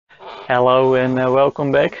Hello and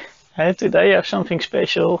welcome back. Today I have something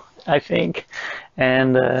special, I think,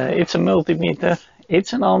 and it's a multimeter.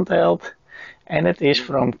 It's an handheld, and it is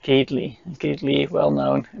from Keithley. Keithley,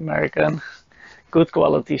 well-known American, good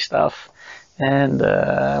quality stuff. And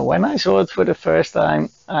when I saw it for the first time,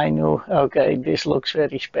 I knew, okay, this looks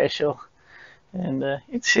very special. And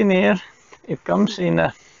it's in here. It comes in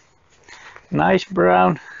a nice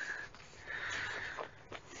brown.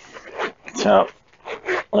 So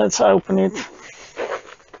let's open it.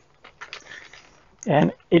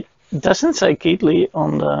 And it doesn't say Keithley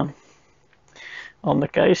on the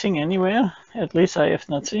casing anywhere, at least I have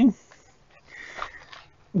not seen.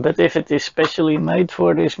 But if it is specially made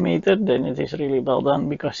for this meter, then it is really well done,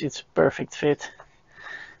 because it's a perfect fit.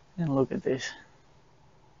 And look at this.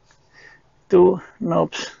 Two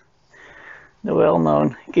knobs, the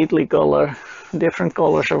well-known Keithley color, different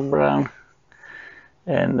colors of brown.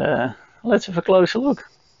 And let's have a closer look.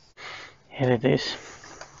 Here it is.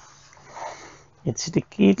 It's the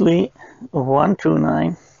Keithley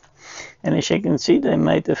 129, and as you can see, they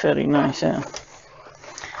made a very nice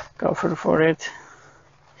cover for it.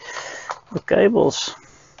 The cables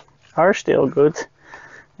are still good,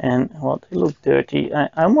 and well, they look dirty. I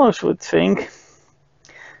almost would think,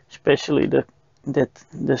 especially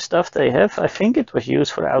the stuff they have, I think it was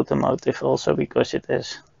used for automotive also, because it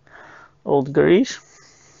has old grease.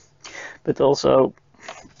 But also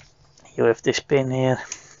you have this pin here,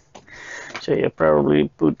 so you probably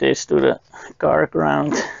put this to the car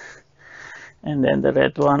ground. And then the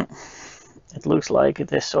red one, it looks like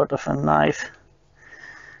it is sort of a knife,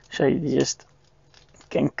 so you just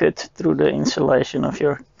can cut through the insulation of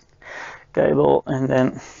your cable, and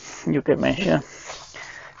then you can measure.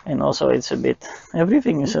 And also it's a bit,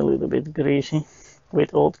 everything is a little bit greasy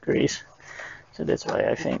with old grease, so that's why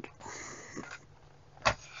I think.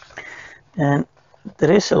 And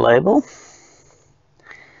there is a label,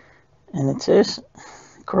 and it says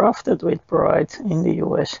crafted with pride in the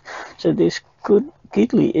US. So this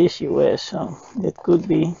Keithley is US, so it could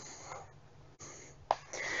be,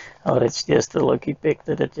 or it's just a lucky pick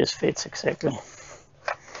that it just fits exactly.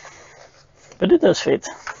 But it does fit,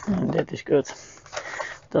 and that is good.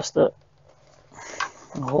 Does the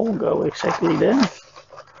hole go exactly there?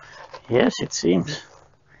 Yes, it seems.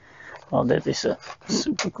 Well, that is a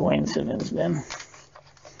super coincidence then.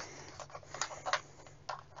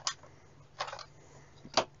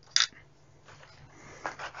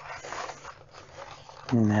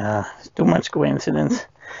 Nah, it's too much coincidence.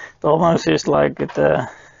 It almost is like it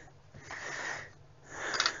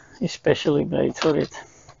is specially made for it.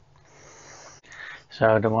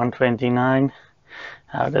 So the 129,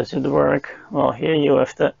 how does it work? Well, here you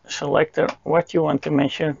have the selector, what you want to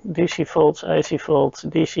measure: DC volts, AC volts,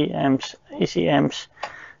 DC amps, AC amps,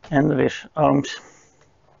 and with ohms.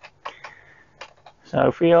 So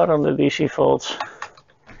if we are on the DC volts,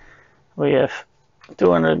 we have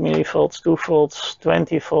 200 millivolts, 2 volts,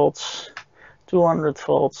 20 volts, 200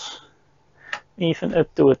 volts, even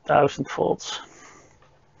up to 1000 volts.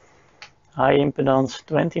 High impedance,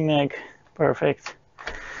 20 meg, perfect.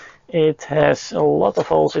 It has a lot of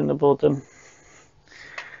holes in the bottom,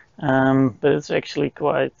 but it's actually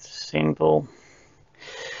quite simple.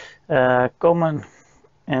 Common,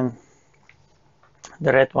 and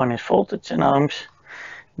the red one is voltage and ohms.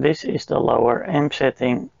 This is the lower amp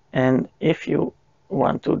setting, and if you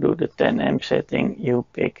want to do the 10 amp setting, you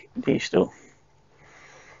pick these two,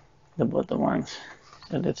 the bottom ones.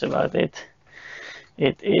 So that's about it.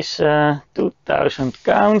 It is 2000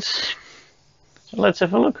 counts. So let's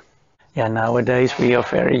have a look. Yeah, nowadays we are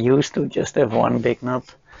very used to just have one big knob,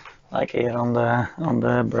 like here on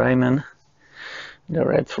the Bremen, the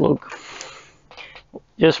red Fluke.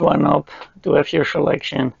 Just one knob to have your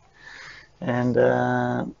selection, and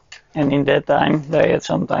in that time they had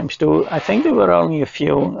sometimes two. I think there were only a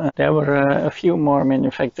few. There were a few more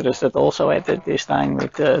manufacturers that also had it this time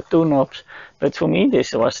with two knobs. But for me,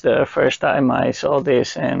 this was the first time I saw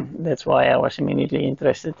this, and that's why I was immediately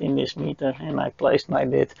interested in this meter, and I placed my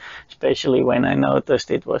bid, especially when I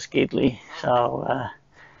noticed it was Keithley. So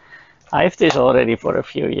I have this already for a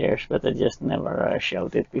few years, but I just never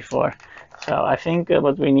showed it before. So I think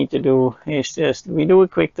what we need to do is just, we do a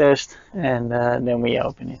quick test, and then we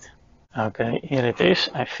open it. Okay, here it is.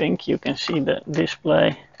 I think you can see the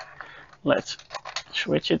display. Let's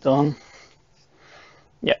switch it on.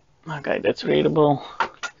 Yeah, okay, that's readable.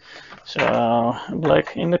 So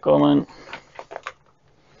black in the common,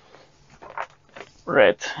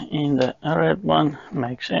 red in the red one,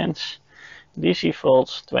 makes sense. DC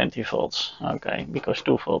volts, 20 volts. Okay, because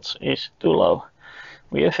 2 volts is too low.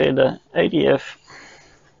 We have here the ADF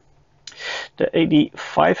The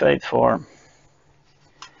AD584.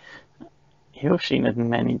 You've seen it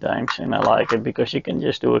many times and I like it because you can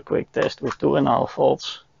just do a quick test with 2.5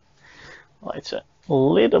 volts. Well, it's a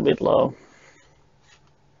little bit low.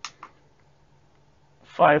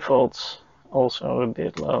 5 volts, also a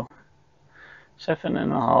bit low.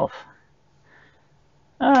 7.5.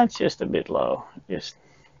 It's just a bit low.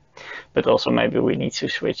 But also maybe we need to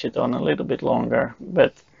switch it on a little bit longer.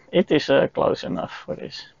 But it is close enough for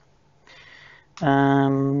this.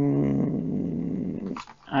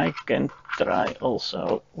 I can try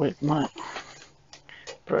also with my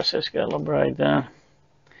process calibrator.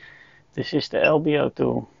 This is the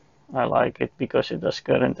LBO2. I like it because it does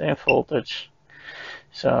current and voltage.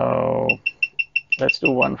 So let's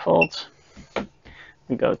do 1 volt.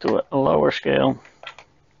 We go to a lower scale.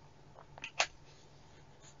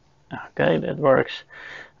 Okay, that works.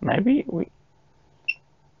 Maybe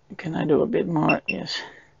can I do a bit more? Yes.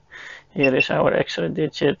 Here is our extra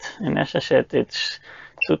digit, and as I said, it's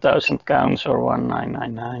 2000 counts or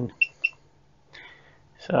 1999.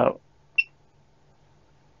 So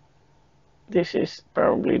this is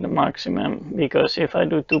probably the maximum, because if I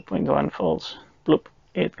do 2.1 volts, bloop,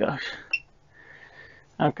 it goes.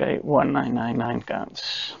 Okay, 1999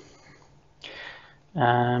 counts.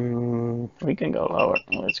 We can go lower.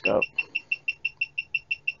 Let's go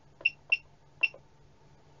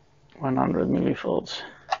 100 millivolts.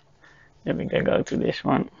 Then we can go to this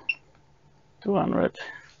one, 200.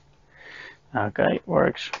 Okay,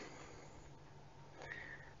 works.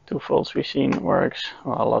 2 volts we've seen works,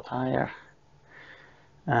 well, a lot higher.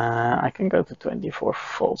 I can go to 24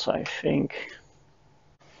 volts, I think.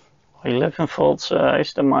 11 volts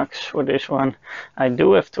is the max for this one. I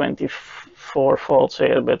do have 24 volts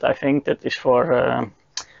here, but I think that is for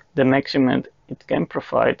the maximum it can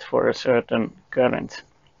provide for a certain current.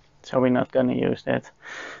 So we're not going to use that.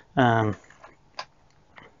 Well,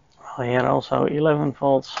 here also 11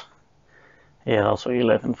 volts. Here also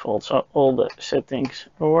 11 volts. So all the settings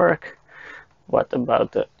work. What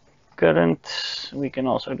about the current? We can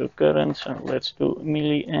also do current. So let's do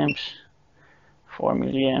milliamps. 4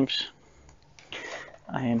 milliamps.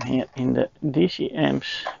 I am here in the DC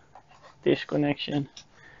amps. This connection.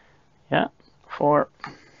 Yeah, 4.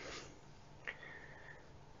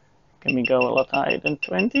 Can we go a lot higher than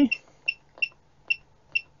 20?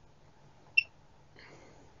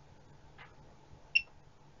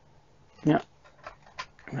 Yeah,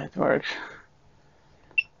 that works.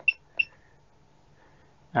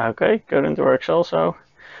 Okay, current works also.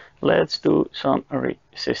 Let's do some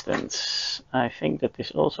resistance. I think that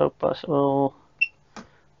is also possible.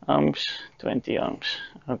 Ohms, 20 ohms.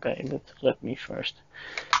 Okay, but let me first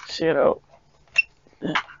 0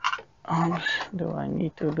 the ohms. Do I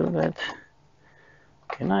need to do that?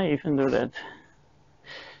 Can I even do that?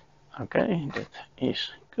 Okay, that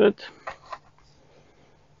is good.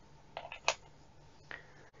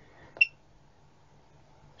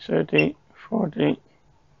 $30, $40.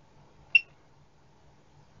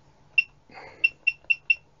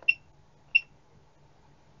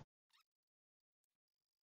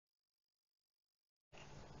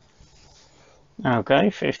 Okay,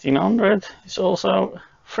 1500 is also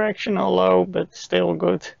fractional low, but still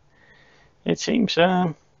good. It seems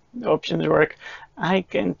the options work. I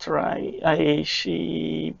can try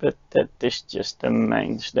AC, but that is just the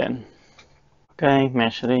mains then. Okay,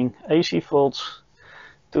 measuring AC volts,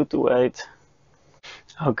 228.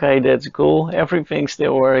 Okay, that's cool. Everything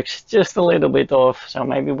still works, just a little bit off, so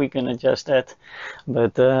maybe we can adjust that.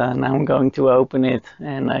 But now I'm going to open it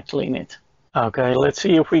and clean it. Okay, let's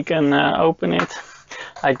see if we can open it.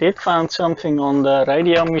 I did find something on the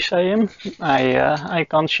Radio Museum. I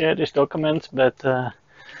can't share this document, but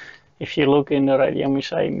if you look in the Radio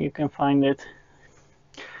Museum, you can find it.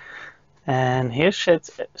 And here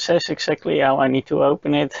says exactly how I need to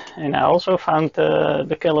open it. And I also found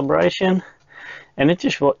the calibration, and it's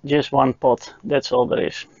just one pot. That's all there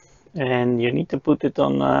is. And you need to put it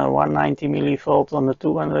on 190 millivolt on the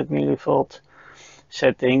 200 millivolt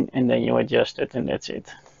setting, and then you adjust it, and that's it.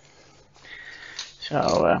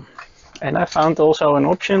 So and I found also an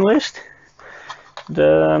option list.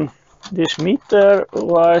 This meter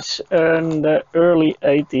was in the early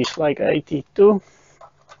 80s, like 82,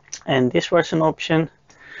 and this was an option,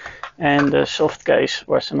 and the soft case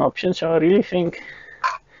was an option. So I really think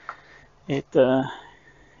it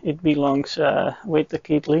belongs with the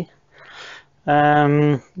Keithley.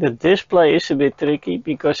 The display is a bit tricky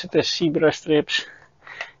because it has zebra strips,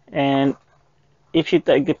 and if you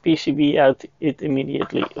take the PCB out, it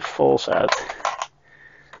immediately falls out.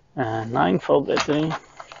 9-volt battery.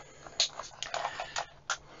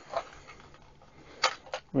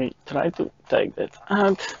 we try to take that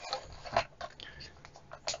out.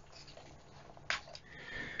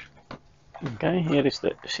 Okay, here is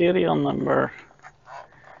the serial number.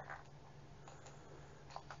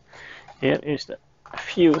 Here is the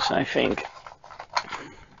fuse, I think.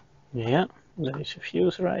 Yeah, there is a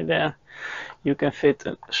fuse right there. You can fit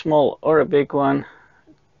a small or a big one.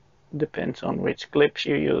 Depends on which clips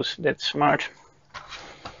you use. That's smart.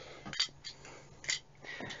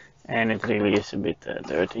 And it really is a bit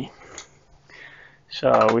dirty.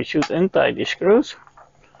 So we should untie the screws.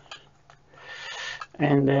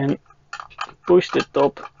 And then push the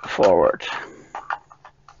top forward.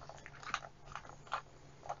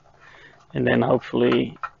 And then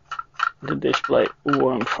hopefully the display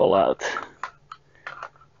won't fall out.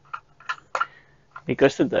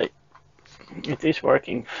 Because today it is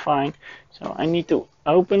working fine. So I need to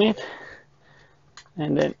open it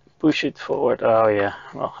and then push it forward. Oh yeah,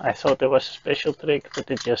 well, I thought there was a special trick, but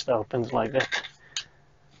it just opens like that.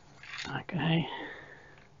 Okay.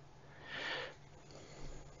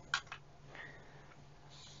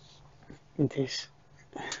 This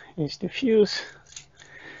is the fuse.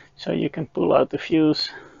 So you can pull out the fuse.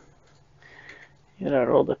 Here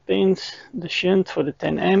are all the pins, the shunt for the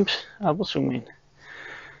 10 amps. I will zoom in.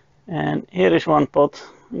 And here is one pot.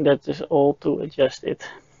 That is all to adjust it.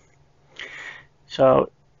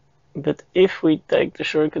 So, but if we take the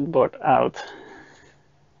circuit board out,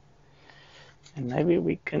 and maybe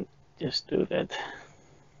we can just do that.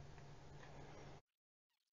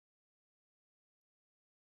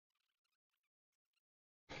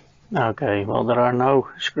 Okay, well, there are no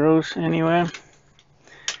screws anywhere.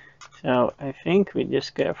 So I think we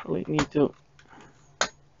just carefully need to,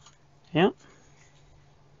 yeah,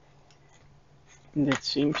 that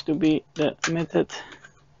seems to be the method.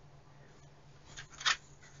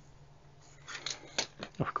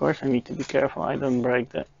 Of course I need to be careful I don't break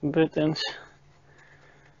the buttons.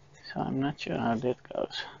 So I'm not sure how that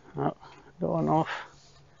goes. Oh, the on off.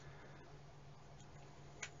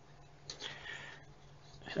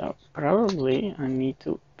 So probably I need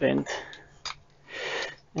to bend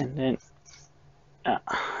and then,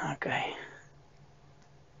 okay.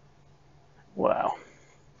 Wow.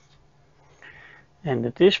 And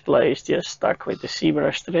the display is just stuck with the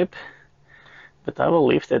zebra strip, but I will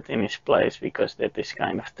leave that in its place because that is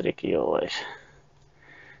kind of tricky always.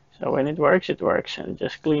 So when it works, and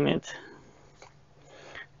just clean it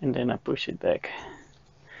and then I push it back.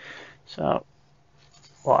 So,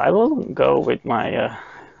 well, I will go with my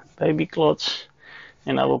baby cloths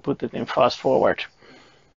and I will put it in fast forward.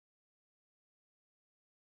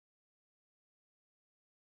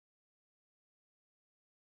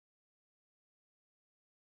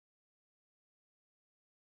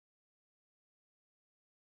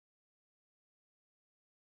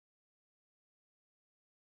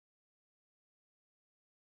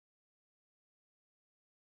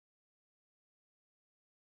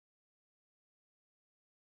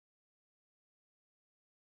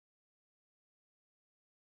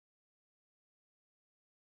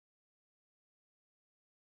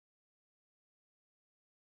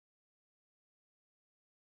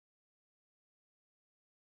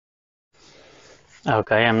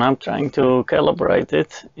 Okay, I'm now trying to calibrate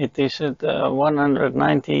it. It is at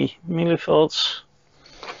 190 millivolts.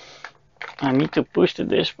 I need to push the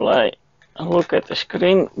display, look at the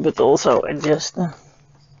screen, but also adjust the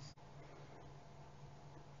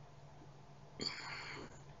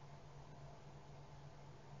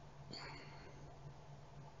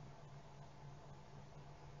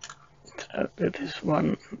that is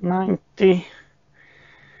 190.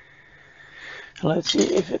 Let's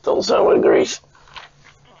see if it also agrees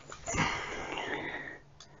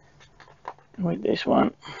with this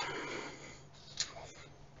one.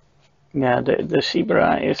 Yeah, the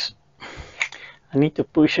zebra is, I need to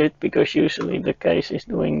push it because usually the case is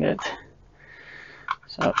doing that.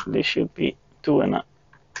 So this should be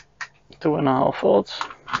 2.5 volts.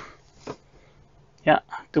 Yeah,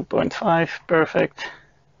 2.5, perfect.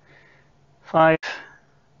 5,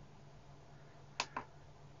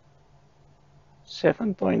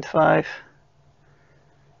 7.5,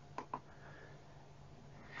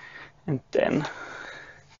 and 10.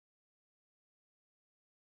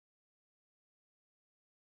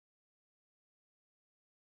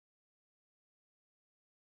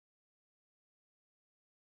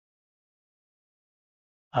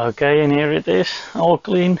 Okay, and here it is, all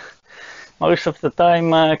clean. Most of the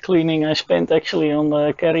time cleaning I spent actually on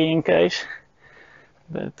the carrying case,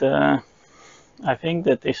 but I think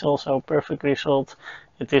that is also a perfect result.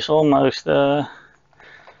 It is almost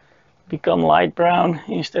become light brown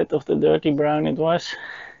instead of the dirty brown it was.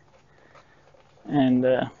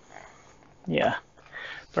 and yeah,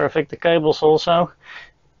 perfect. The cables also,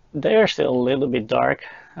 they are still a little bit dark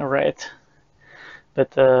red,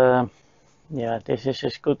 but yeah, this is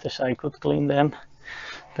as good as I could clean them,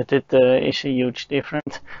 but it is a huge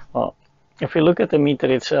difference. Well, if you look at the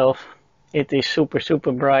meter itself, it is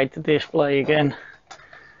super bright display again,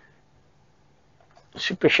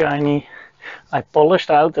 super shiny. I polished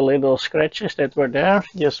out the little scratches that were there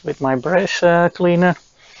just with my brush cleaner,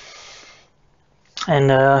 and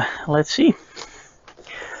let's see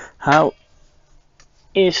how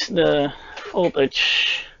is the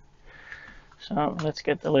voltage. So let's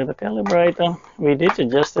get the little calibrator. We did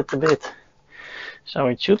adjust it a bit, so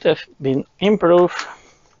it should have been improved,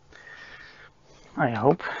 I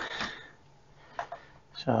hope.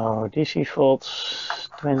 So DC volts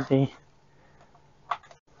 20,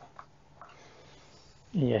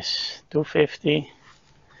 yes, 250,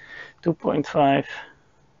 2.5,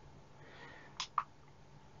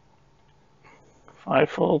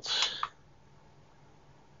 5 volts,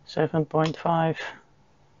 7.5,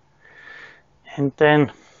 and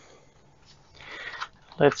then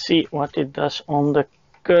let's see what it does on the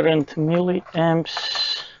current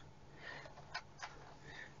milliamps.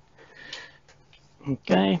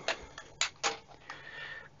 Okay.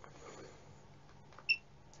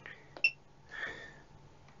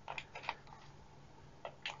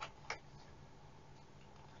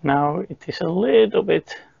 Now it is a little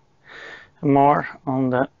bit more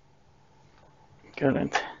on the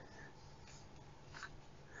current,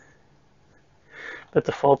 but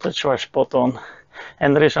the voltage was spot on,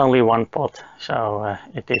 and there is only one pot, so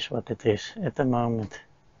it is what it is at the moment.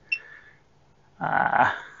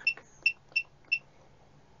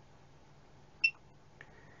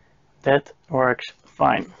 That works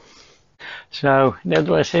fine. So that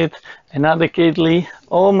was it. Another Keithley,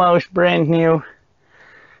 almost brand new,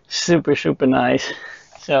 super nice.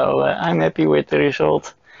 So I'm happy with the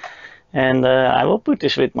result, and I will put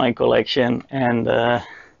this with my collection. And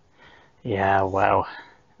yeah, wow,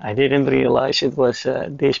 I didn't realize it was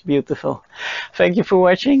this beautiful. Thank you for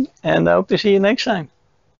watching, and I hope to see you next time.